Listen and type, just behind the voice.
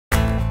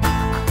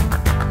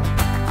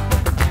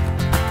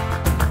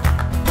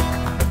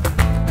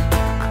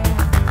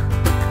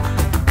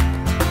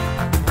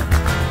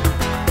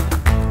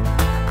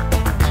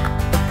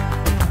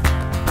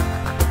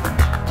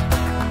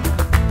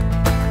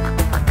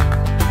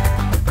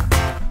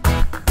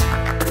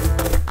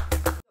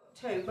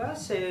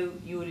so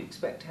you would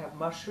expect to have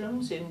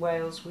mushrooms. In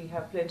Wales we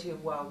have plenty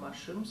of wild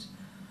mushrooms.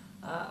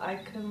 I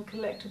can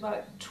collect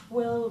about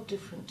 12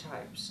 different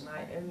types, and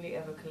I only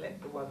ever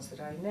collect the ones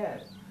that I know.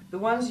 The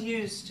ones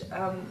used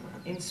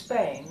in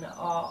Spain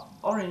are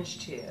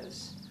orange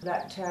tears,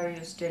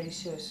 Lactarius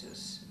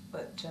deliciosus,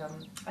 but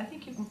I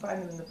think you can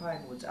find them in the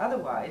pine woods.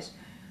 Otherwise,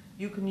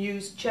 you can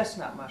use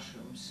chestnut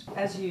mushrooms.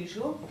 As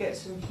usual, get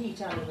some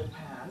heat out of the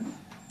pan.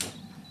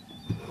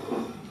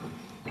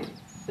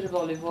 Bit of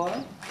olive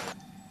oil.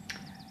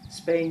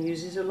 Spain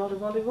uses a lot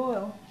of olive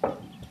oil. Now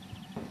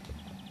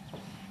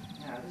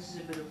this is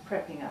a bit of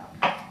prepping up.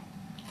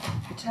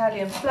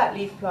 Italian flat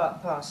leaf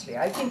parsley.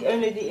 I think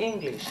only the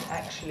English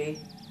actually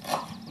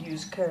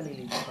use curly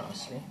leaf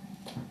parsley.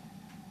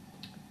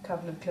 A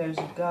couple of cloves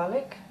of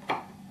garlic.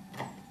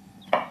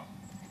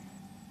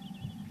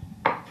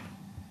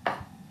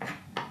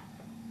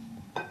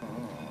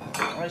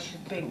 I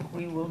should think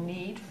we will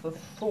need for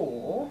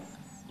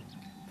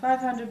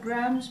 500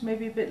 grams,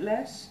 maybe a bit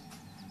less.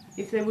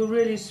 If they were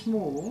really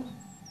small,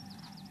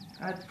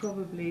 I'd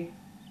probably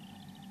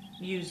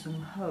use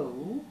them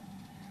whole,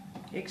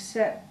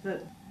 except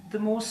that the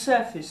more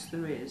surface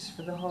there is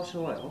for the hot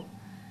oil,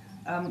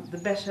 the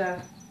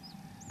better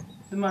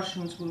the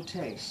mushrooms will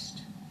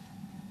taste.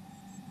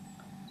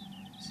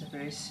 It's a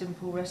very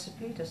simple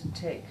recipe, doesn't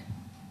take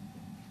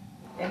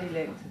any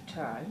length of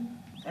time,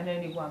 and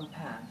only one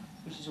pan,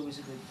 which is always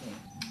a good thing.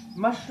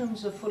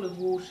 Mushrooms are full of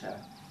water,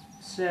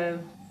 so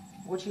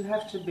what you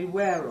have to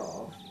beware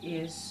of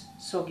is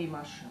soggy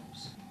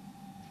mushrooms.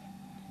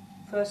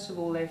 First of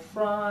all they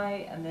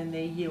fry, and then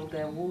they yield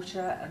their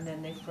water, and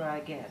then they fry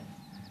again.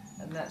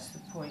 And that's the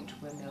point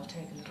when they'll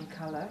take a little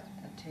colour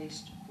and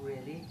taste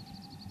really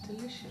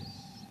delicious.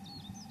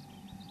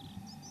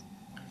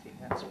 I think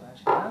that's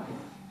about enough.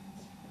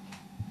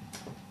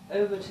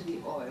 Over to the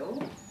oil.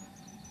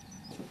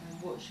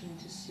 I'm watching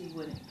to see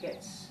when it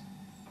gets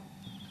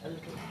a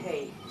little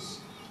haze.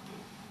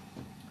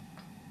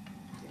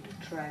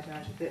 Try it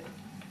out a bit.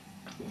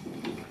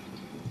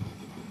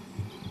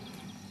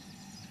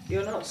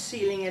 You're not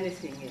sealing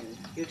anything in,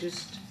 you're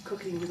just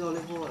cooking with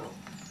olive oil.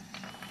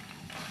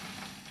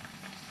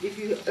 If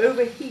you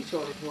overheat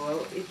olive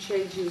oil, it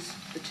changes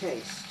the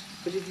taste.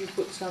 But if you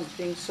put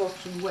something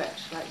soft and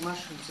wet, like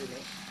mushrooms in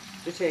it,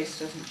 the taste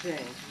doesn't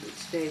change, it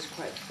stays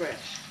quite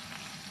fresh.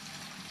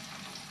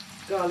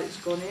 Garlic's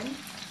gone in,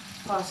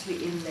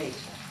 parsley in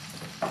later.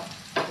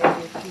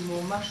 Maybe a few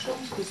more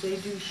mushrooms because they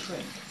do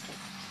shrink.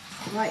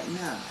 Right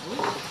now,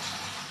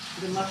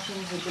 the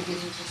mushrooms are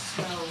beginning to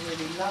smell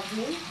really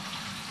lovely,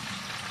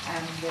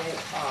 and they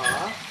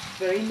are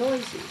very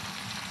noisy,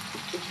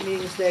 which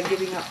means they're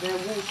giving up their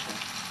water.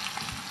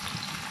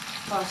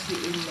 Parsley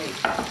in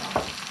later.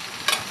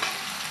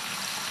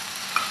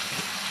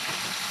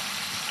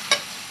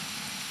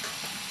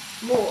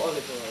 More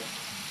olive oil.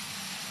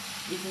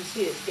 You can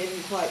see it's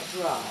getting quite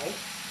dry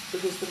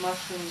because the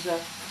mushrooms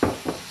are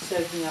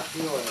soaking up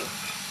the oil.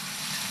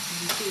 You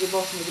can see the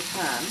bottom of the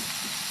pan.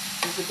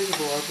 There's a bit of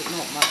oil, but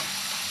not much.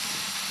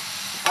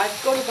 I've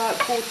got about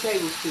 4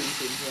 tablespoons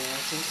in here,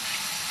 I think.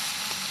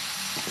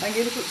 I'm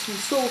going to put some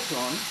salt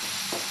on,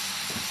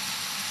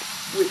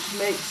 which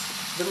makes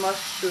the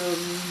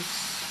mushrooms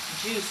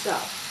juice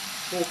up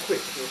more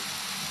quickly,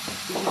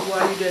 which is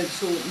why you don't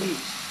salt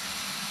meat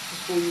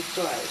before you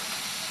fry it.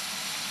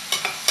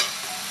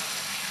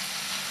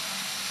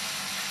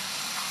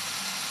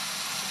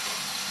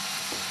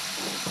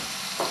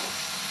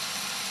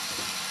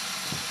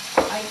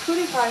 I could,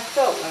 if I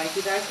felt like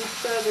it, I could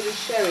throw a bit of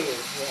sherry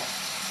in here.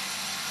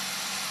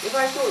 If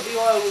I thought the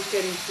oil was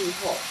getting too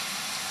hot,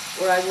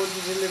 or I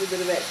wanted a little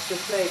bit of extra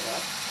flavour,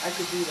 I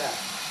could do that.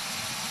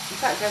 In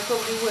fact, I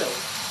probably will.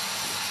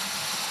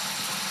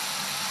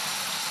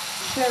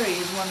 Sherry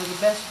is one of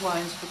the best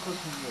wines for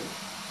cooking with,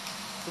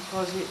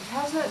 because it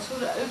has that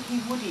sort of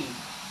oaky woody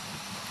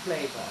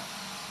flavour.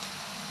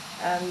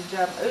 And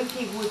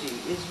oaky woody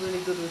is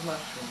really good with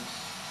mushrooms.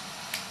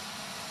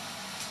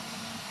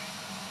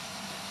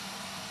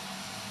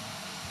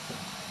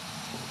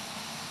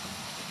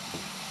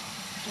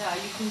 Now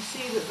you can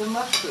see that the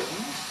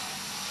mushrooms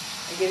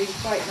are getting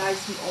quite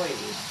nice and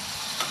oily.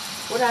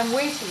 What I'm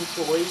waiting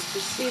for is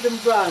to see them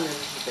brown a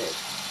little bit.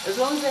 As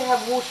long as they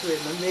have water in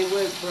them, they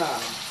won't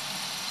brown.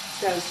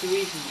 Stands to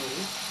reason,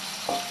 really.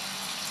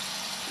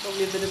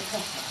 Probably a bit of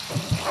pepper.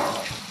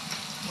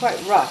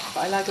 Quite rough.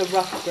 I like a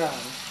rough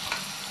brown.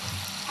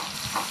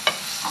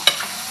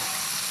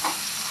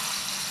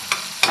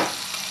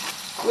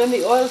 When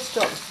the oil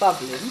stops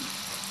bubbling,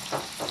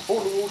 all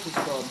the water's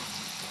gone.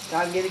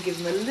 I'm going to give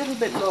them a little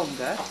bit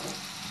longer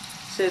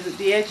so that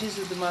the edges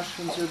of the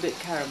mushrooms are a bit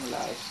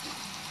caramelised.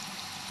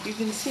 You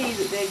can see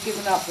that they've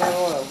given up their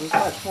oil. There's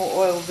much more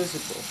oil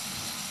visible.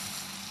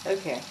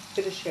 Okay,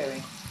 bit of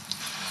sherry.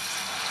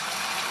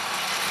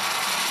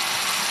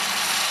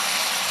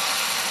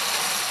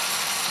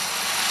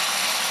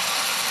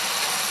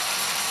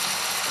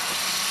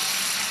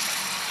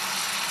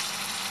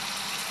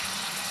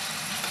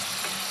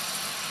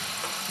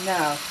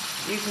 Now,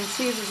 you can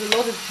see there's a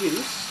lot of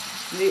juice.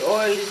 The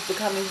oil is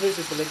becoming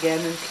visible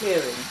again and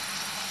clearing.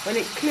 When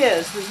it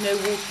clears, there's no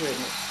water in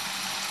it.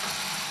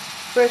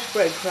 Fresh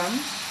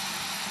breadcrumbs,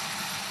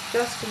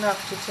 just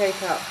enough to take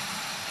up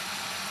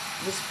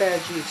the spare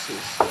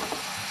juices.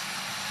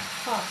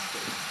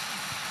 Parsley.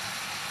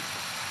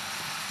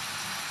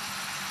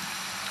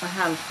 A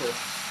handful.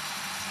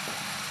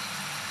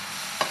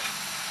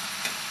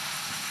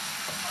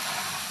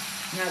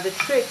 Now the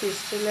trick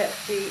is to let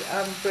the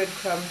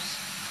breadcrumbs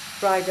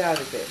fry down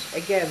a bit,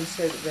 again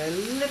so that they're a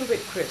little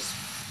bit crisp.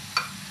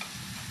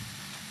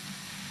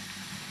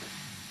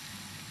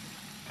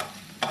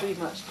 Pretty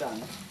much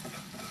done.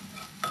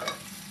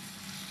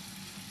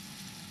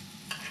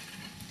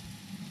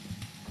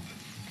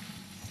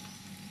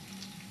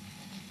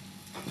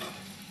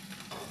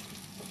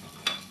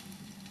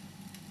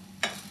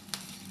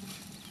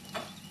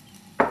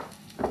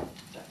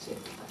 That's it.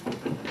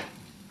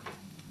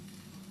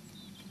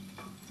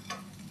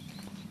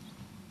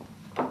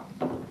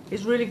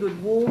 It's really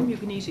good warm, you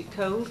can eat it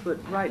cold, but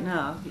right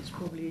now it's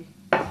probably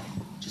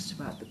just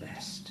about the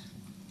best.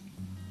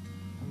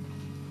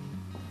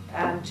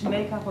 And to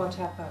make up our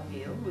tapa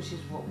meal, which is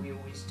what we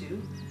always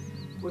do,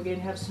 we're going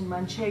to have some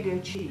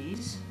manchego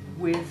cheese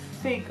with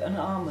fig and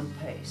almond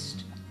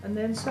paste. And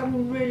then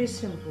something really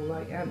simple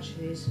like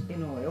anchovies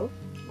in oil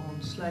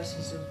on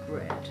slices of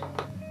bread.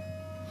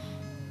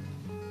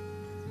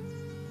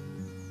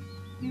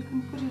 You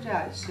can put it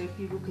out so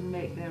people can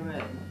make their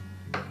own.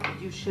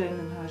 You've shown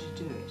them how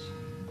to do it.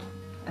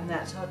 And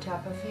that's our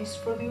tapa feast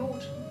for the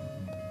autumn.